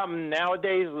biggest problem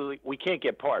nowadays is we can't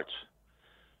get parts.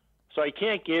 So I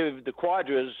can't give the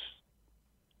Quadras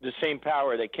the same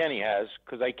power that Kenny has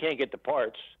because I can't get the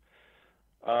parts.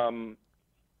 The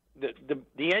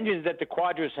engines that the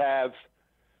Quadras have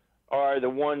are the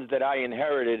ones that I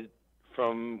inherited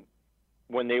from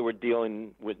when they were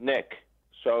dealing with Nick.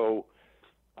 So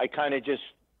I kind of just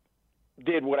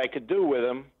did what I could do with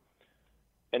them,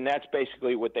 and that's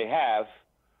basically what they have.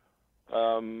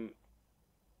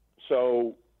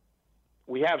 So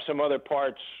we have some other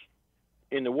parts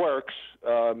in the works,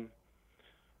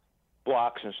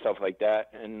 blocks and stuff like that,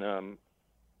 and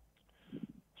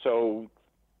so,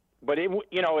 but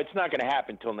it's not going to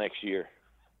happen till next year.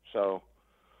 So,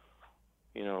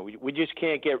 we just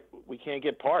can't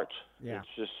get parts. Yeah. It's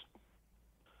just,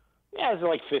 it's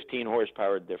like 15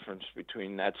 horsepower difference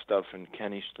between that stuff and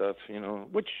Kenny stuff,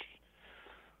 which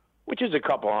is a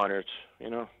couple hundreds,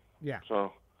 Yeah.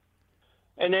 So,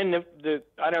 and then the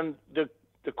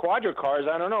Quadra cars,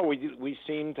 I don't know. We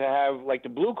seem to have, like, the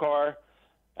blue car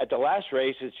at the last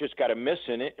race. It's just got a miss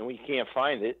in it, and we can't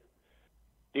find it.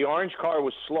 The orange car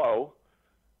was slow,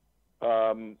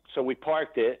 so we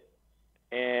parked it,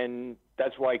 and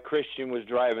that's why Christian was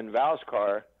driving Val's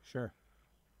car. Sure.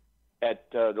 At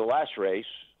the last race,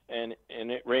 and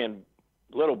it ran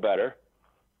a little better,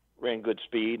 ran good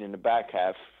speed in the back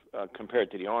half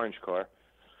compared to the orange car.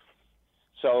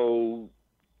 So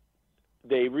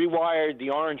they rewired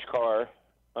the orange car,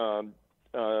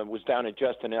 was down at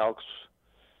Justin Elks.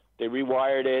 They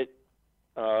rewired it,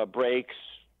 brakes,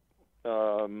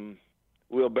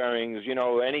 wheel bearings,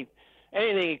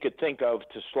 anything you could think of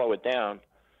to slow it down.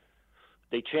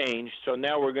 They changed. So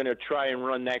now we're going to try and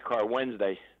run that car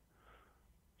Wednesday.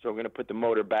 So we're going to put the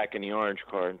motor back in the orange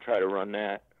car and try to run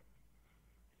that.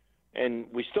 And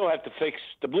we still have to fix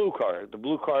the blue car. The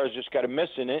blue car has just got a miss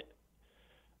in it,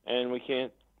 and we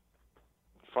can't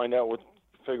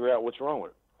figure out what's wrong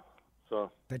with it.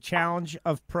 So the challenge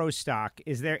of Pro Stock,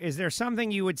 is there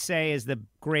something you would say is the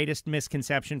greatest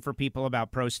misconception for people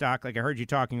about Pro Stock? Like I heard you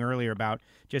talking earlier about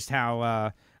just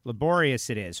how laborious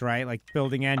it is, right? Like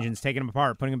building engines, taking them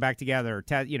apart, putting them back together.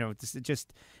 It's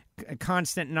just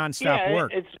constant nonstop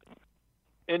work.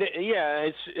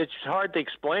 It's hard to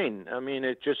explain. I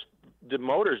mean, the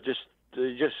motors just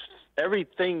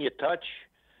everything you touch,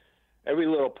 every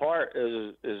little part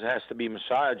has to be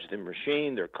massaged and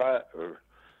machined or cut, or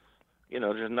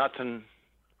there's nothing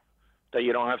that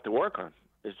you don't have to work on.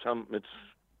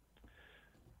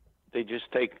 They just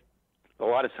take a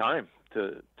lot of time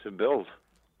to build.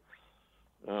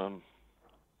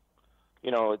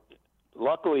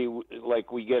 Luckily,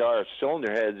 like, we get our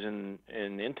cylinder heads and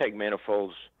intake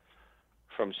manifolds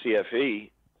from CFE,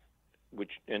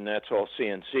 and that's all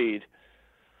CNC'd.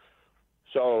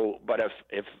 So, but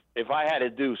if I had to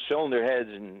do cylinder heads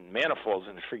and manifolds,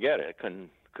 and forget it, I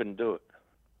couldn't do it.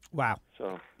 Wow.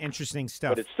 So interesting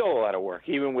stuff. But it's still a lot of work,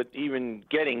 even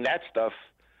getting that stuff.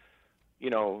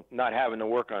 Not having to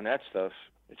work on that stuff,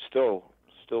 it's still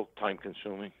time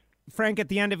consuming. Frank, at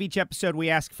the end of each episode, we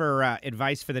ask for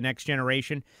advice for the next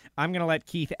generation. I'm going to let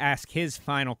Keith ask his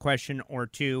final question or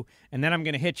two, and then I'm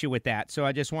going to hit you with that. So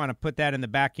I just want to put that in the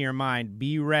back of your mind.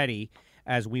 Be ready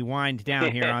as we wind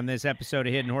down here on this episode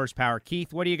of Hidden Horsepower.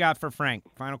 Keith, what do you got for Frank?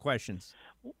 Final questions.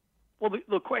 Well,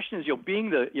 the question is, being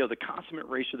the consummate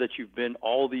racer that you've been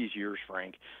all these years,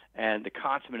 Frank, and the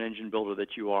consummate engine builder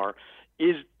that you are,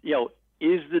 is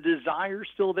the desire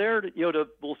still there to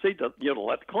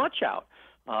let the clutch out?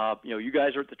 You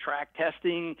guys are at the track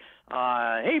testing.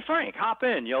 Hey, Frank, hop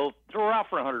in. Throw her out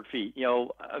for 100 feet.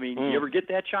 You ever get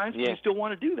that chance? Yeah. Do you still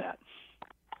want to do that?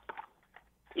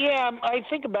 Yeah, I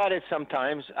think about it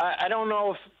sometimes. I don't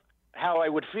know how I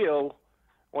would feel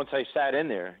once I sat in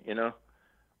there.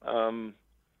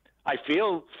 I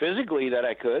feel physically that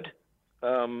I could,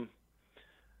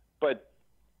 but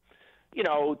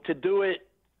to do it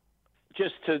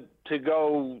just to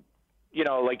go.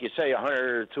 Like you say, 100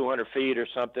 or 200 feet or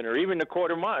something, or even a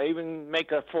quarter mile, even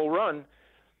make a full run.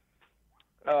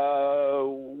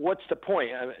 What's the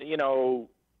point?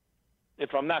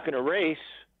 If I'm not going to race,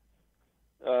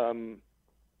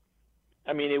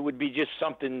 it would be just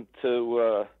something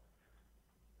to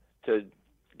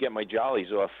get my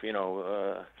jollies off.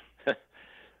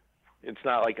 It's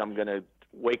not like I'm going to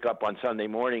wake up on Sunday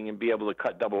morning and be able to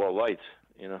cut double O lights.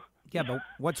 Yeah, but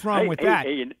what's wrong with that?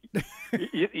 You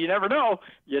never know.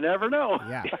 You never know.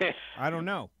 Yeah, I don't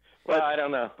know. Well, I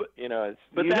don't know. But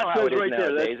but that's how it is right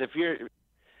nowadays.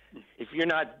 If you're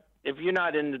not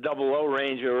in the double O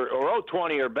range or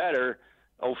 020 or better,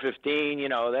 015,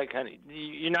 that kind of,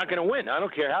 you're not going to win. I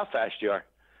don't care how fast you are.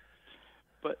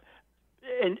 But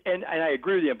and I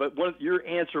agree with you, but your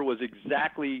answer was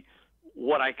exactly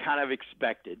what I kind of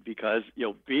expected, because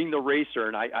being the racer,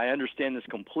 and I understand this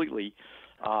completely.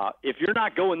 If you're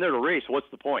not going there to race, what's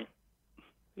the point?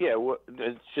 Yeah, well,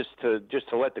 it's just to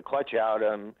let the clutch out.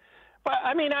 But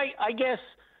I mean, I guess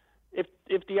if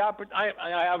the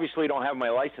I obviously don't have my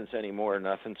license anymore or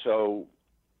nothing, so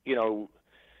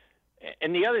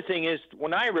And the other thing is,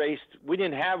 when I raced, we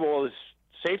didn't have all this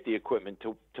safety equipment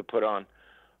to put on.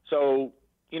 So,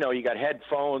 you got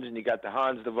headphones and you got the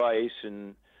Hans device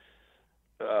and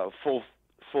full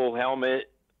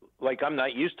helmet. Like, I'm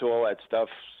not used to all that stuff,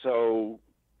 so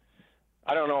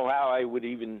I don't know how I would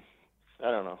even.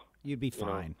 I don't know. You'd be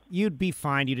fine. You'd be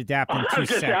fine. You'd adapt in 2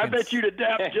 seconds. I bet you'd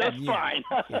adapt just fine.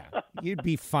 Yeah. You'd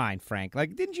be fine, Frank.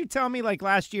 Like, didn't you tell me, like,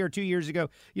 last year or 2 years ago,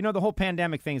 the whole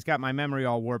pandemic thing's got my memory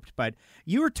all warped, but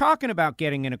you were talking about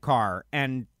getting in a car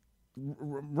and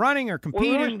running or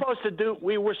competing. Well,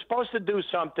 we were supposed to do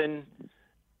something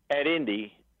at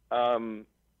Indy. It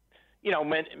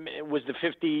was the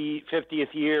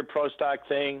 50th year Pro Stock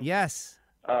thing. Yes.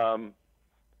 And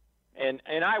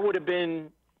I would have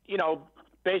been,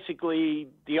 basically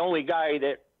the only guy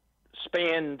that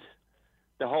spanned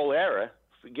the whole era,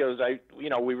 because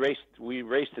we raced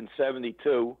in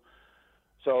 72,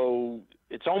 so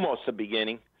it's almost the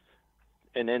beginning,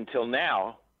 and until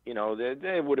now,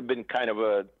 there would have been kind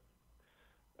of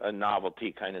a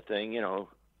novelty kind of thing,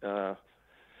 but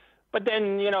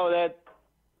then the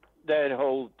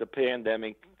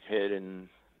pandemic hit, and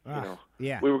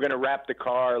we were going to wrap the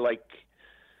car like.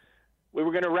 We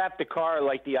were going to wrap the car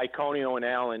like the Iconio and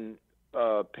Allen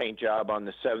paint job on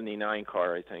the 79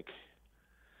 car, I think.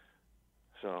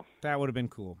 So that would have been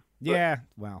cool. Yeah,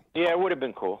 it would have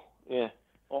been cool. Yeah.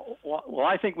 Well,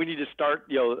 I think we need to start,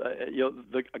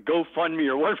 the GoFundMe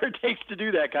or whatever it takes to do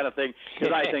that kind of thing,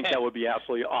 because I think that would be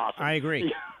absolutely awesome. I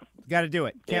agree. Got to do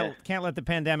it. Can't let the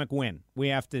pandemic win. We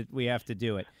have to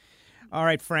do it. All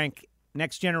right, Frank.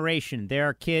 Next generation, there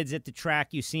are kids at the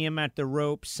track. You see them at the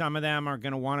ropes. Some of them are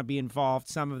going to want to be involved.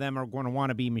 Some of them are going to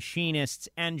want to be machinists,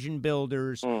 engine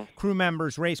builders, crew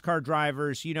members, race car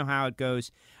drivers. You know how it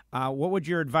goes. What would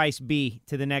your advice be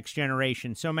to the next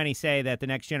generation? So many say that the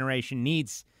next generation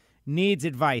needs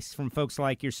advice from folks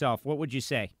like yourself. What would you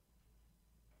say?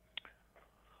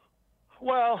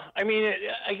 Well, I mean,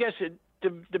 I guess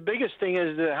the biggest thing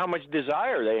is how much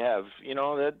desire they have.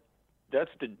 That's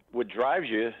what drives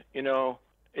you.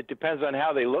 It depends on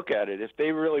how they look at it. If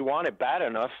they really want it bad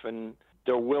enough and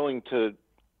they're willing to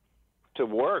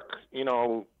work,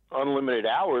 unlimited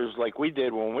hours like we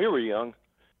did when we were young,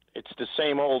 it's the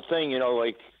same old thing,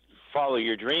 like follow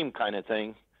your dream kind of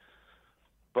thing.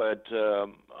 But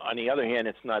on the other hand,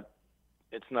 it's not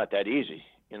that easy,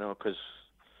 because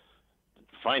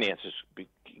finances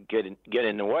get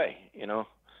in the way,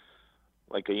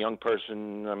 Like a young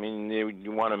person, I mean,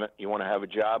 you want to have a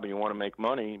job and you want to make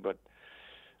money, but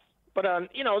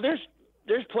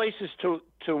there's places to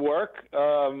work,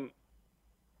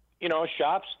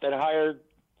 shops that hire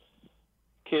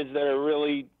kids that are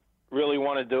really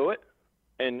want to do it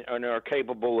and are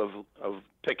capable of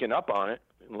picking up on it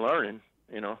and learning.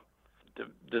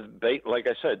 Like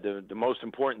I said, the most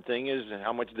important thing is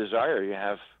how much desire you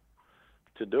have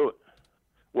to do it,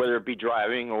 whether it be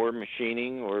driving or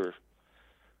machining or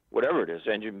whatever it is,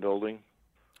 engine building.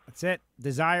 That's it.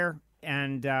 Desire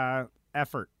and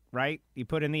effort, right? You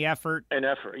put in the effort. And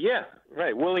effort, yeah,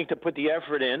 right. Willing to put the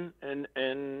effort in, and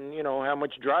how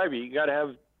much drive you got to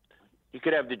have. You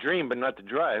could have the dream, but not the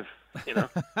drive.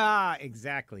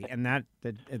 Exactly, and that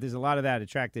there's a lot of that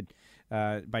attracted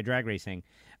by drag racing.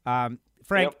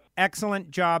 Frank,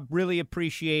 Excellent job. Really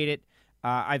appreciate it.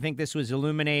 I think this was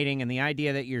illuminating, and the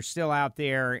idea that you're still out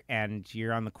there and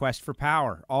you're on the quest for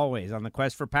power, always on the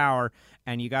quest for power,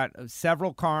 and you got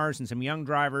several cars and some young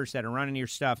drivers that are running your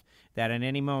stuff that at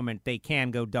any moment they can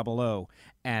go 00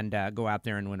 and go out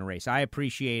there and win a race. I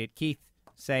appreciate it. Keith,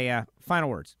 say final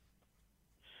words.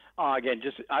 Again,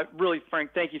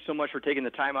 Frank, thank you so much for taking the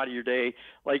time out of your day.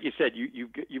 Like you said,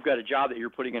 you've got a job that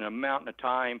you're putting in a mountain of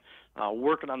time,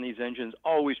 working on these engines,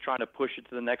 always trying to push it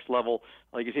to the next level.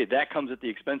 Like you said, that comes at the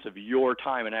expense of your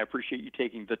time, and I appreciate you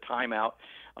taking the time out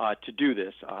to do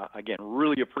this. Again,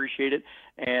 really appreciate it,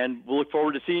 and we'll look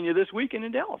forward to seeing you this weekend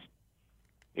in Dallas.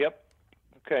 Yep.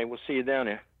 Okay, we'll see you down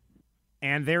there.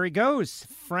 And there he goes,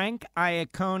 Frank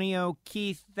Iaconio.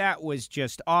 Keith, that was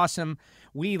just awesome.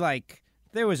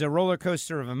 There was a roller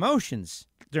coaster of emotions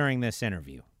during this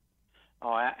interview.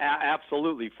 Oh,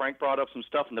 absolutely. Frank brought up some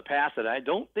stuff in the past that I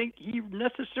don't think he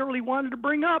necessarily wanted to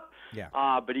bring up. Yeah.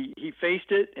 But he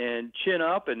faced it and chin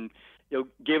up, and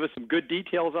gave us some good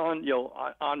details on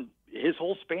on his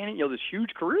whole span, this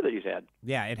huge career that he's had.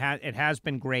 Yeah, it has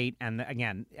been great, and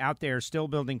again, out there still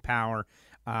building power.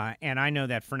 And I know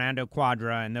that Fernando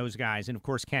Quadra and those guys, and of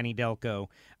course Kenny Delco,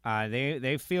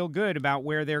 they feel good about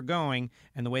where they're going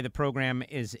and the way the program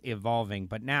is evolving.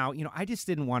 But now, I just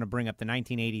didn't want to bring up the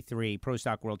 1983 Pro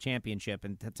Stock World Championship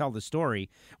and to tell the story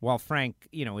while Frank,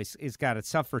 is got to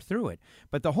suffer through it.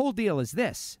 But the whole deal is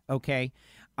this, okay?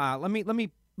 Let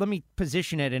me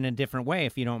position it in a different way,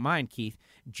 if you don't mind, Keith.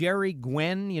 Jerry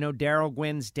Gwynn, Darrell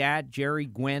Gwynn's dad, Jerry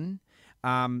Gwynn.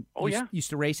 Used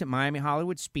to race at Miami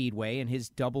Hollywood Speedway in his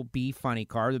Double B funny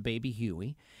car, the Baby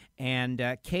Huey. And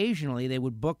occasionally they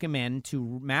would book him in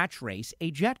to match race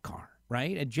a jet car,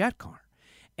 right? A jet car.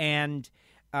 And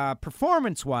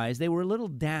performance-wise, they were a little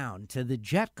down to the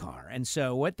jet car. And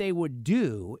so what they would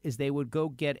do is they would go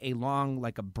get a long,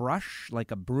 like a brush,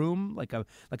 like a broom, like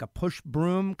a push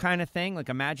broom kind of thing. Like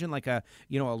imagine like a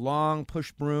long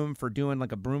push broom for doing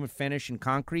like a broom finish in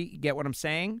concrete. You get what I'm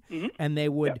saying? Mm-hmm. And they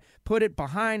would put it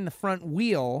behind the front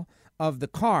wheel of the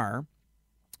car,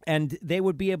 and they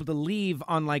would be able to leave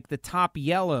on like the top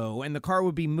yellow, and the car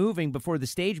would be moving before the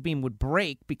stage beam would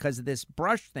break because of this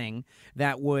brush thing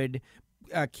that would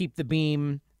keep the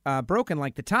beam broken,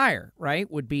 like the tire, right?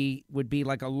 Would be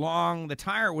like the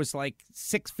tire was like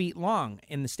 6 feet long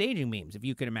in the staging beams, if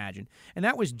you could imagine. And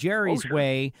that was Jerry's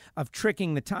way of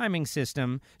tricking the timing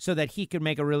system so that he could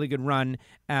make a really good run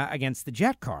against the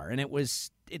jet car. And it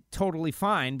was totally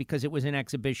fine because it was an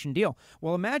exhibition deal.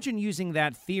 Well, imagine using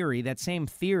that same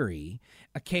theory,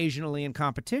 occasionally in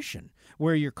competition,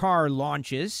 where your car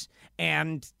launches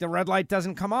and the red light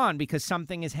doesn't come on because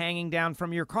something is hanging down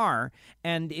from your car,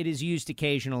 and it is used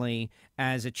occasionally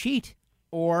as a cheat.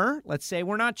 Or let's say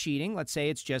we're not cheating. Let's say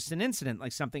it's just an incident,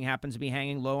 like something happens to be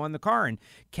hanging low on the car and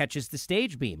catches the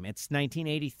stage beam. It's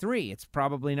 1983. It's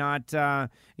probably not,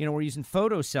 we're using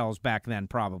photocells back then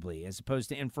probably, as opposed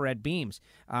to infrared beams.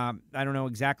 I don't know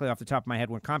exactly off the top of my head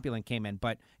when CompuLink came in,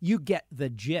 but you get the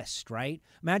gist, right?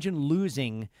 Imagine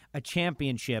losing a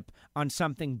championship on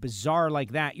something bizarre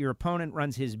like that. Your opponent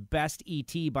runs his best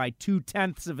ET by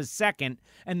 0.2 of a second,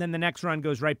 and then the next run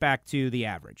goes right back to the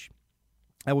average.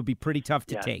 That would be pretty tough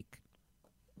to take.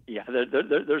 Yeah,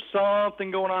 there's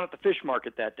something going on at the fish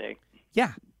market that day.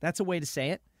 Yeah, that's a way to say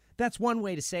it. That's one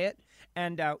way to say it.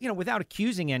 And, without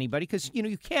accusing anybody, because,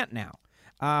 you can't now.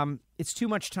 It's too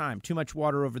much time, too much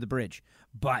water over the bridge.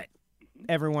 But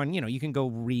everyone, you can go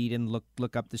read and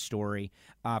look up the story.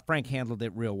 Frank handled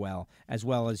it real well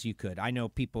as you could. I know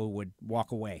people would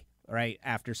walk away, right,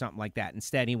 after something like that.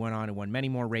 Instead, he went on and won many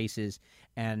more races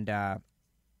and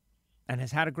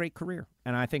has had a great career.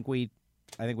 And I think we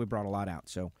brought a lot out.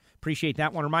 So appreciate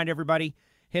that. Want to remind everybody,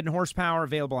 Hidden Horsepower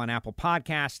available on Apple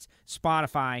Podcasts,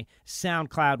 Spotify,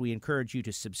 SoundCloud. We encourage you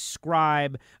to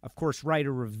subscribe. Of course, write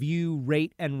a review,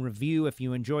 rate and review if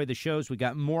you enjoy the shows. We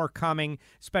got more coming,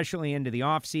 especially into the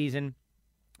off season.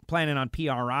 Planning on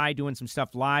PRI, doing some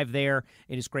stuff live there.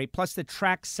 It is great. Plus the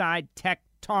Trackside Tech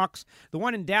Talks. The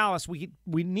one in Dallas, we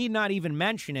need not even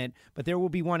mention it, but there will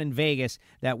be one in Vegas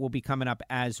that will be coming up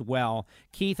as well.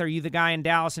 Keith, are you the guy in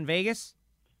Dallas and Vegas?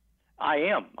 I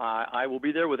am. I will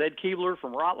be there with Ed Keebler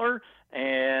from Rottler,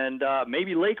 and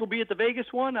maybe Lake will be at the Vegas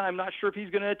one. I'm not sure if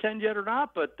he's going to attend yet or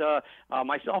not, but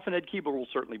myself and Ed Keebler will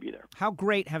certainly be there. How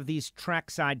great have these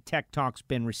Trackside Tech Talks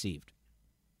been received?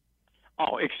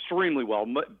 Oh, extremely well.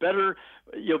 Better,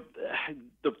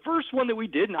 the first one that we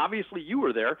did, and obviously you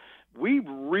were there, we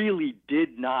really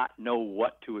did not know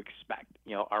what to expect.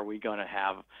 Are we going to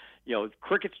have,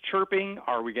 crickets chirping?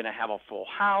 Are we going to have a full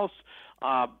house?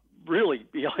 Really,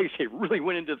 like I say, really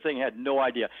went into the thing, had no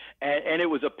idea. And it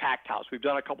was a packed house. We've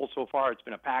done a couple so far. It's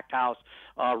been a packed house,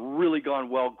 really gone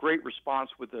well. Great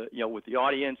response with the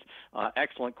audience,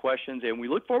 excellent questions, and we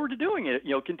look forward to doing it,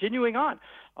 continuing on.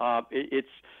 It's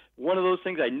one of those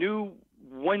things I knew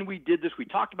when we did this. We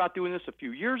talked about doing this a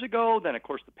few years ago. Then, of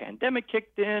course, the pandemic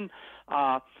kicked in,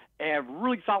 and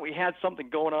really thought we had something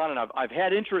going on. And I've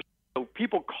had interest. So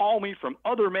people call me from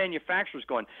other manufacturers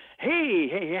going,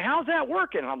 hey, how's that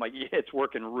working? And I'm like, yeah, it's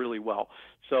working really well.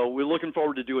 So we're looking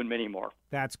forward to doing many more.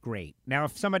 That's great. Now,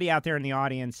 if somebody out there in the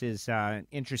audience is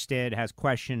interested, has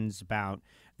questions about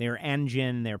their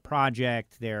engine, their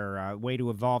project, their way to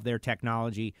evolve their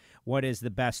technology, what is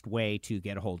the best way to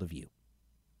get a hold of you?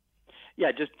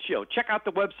 Yeah, just check out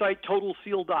the website,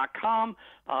 TotalSeal.com.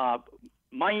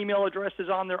 My email address is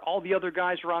on there. All the other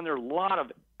guys are on there. A lot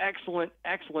of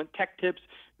excellent tech tips,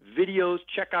 videos.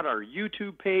 Check out our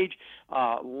YouTube page.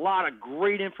 A lot of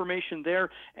great information there.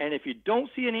 And if you don't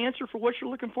see an answer for what you're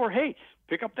looking for, hey,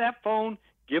 pick up that phone,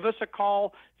 give us a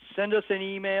call, send us an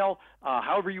email,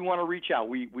 however you want to reach out.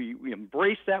 We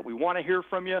embrace that. We want to hear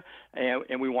from you,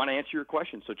 and we want to answer your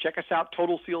questions. So check us out,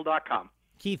 TotalSeal.com.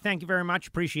 Keith, thank you very much.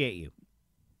 Appreciate you.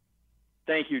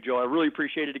 Thank you, Joe. I really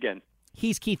appreciate it again.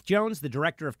 He's Keith Jones, the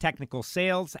Director of Technical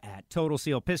Sales at Total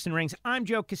Seal Piston Rings. I'm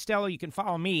Joe Costello. You can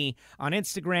follow me on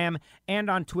Instagram and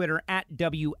on Twitter at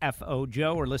WFO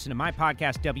Joe, or listen to my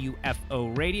podcast,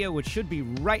 WFO Radio, which should be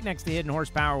right next to Hidden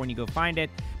Horsepower when you go find it.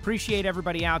 Appreciate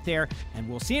everybody out there, and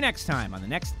we'll see you next time on the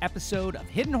next episode of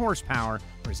Hidden Horsepower,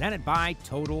 presented by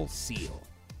Total Seal.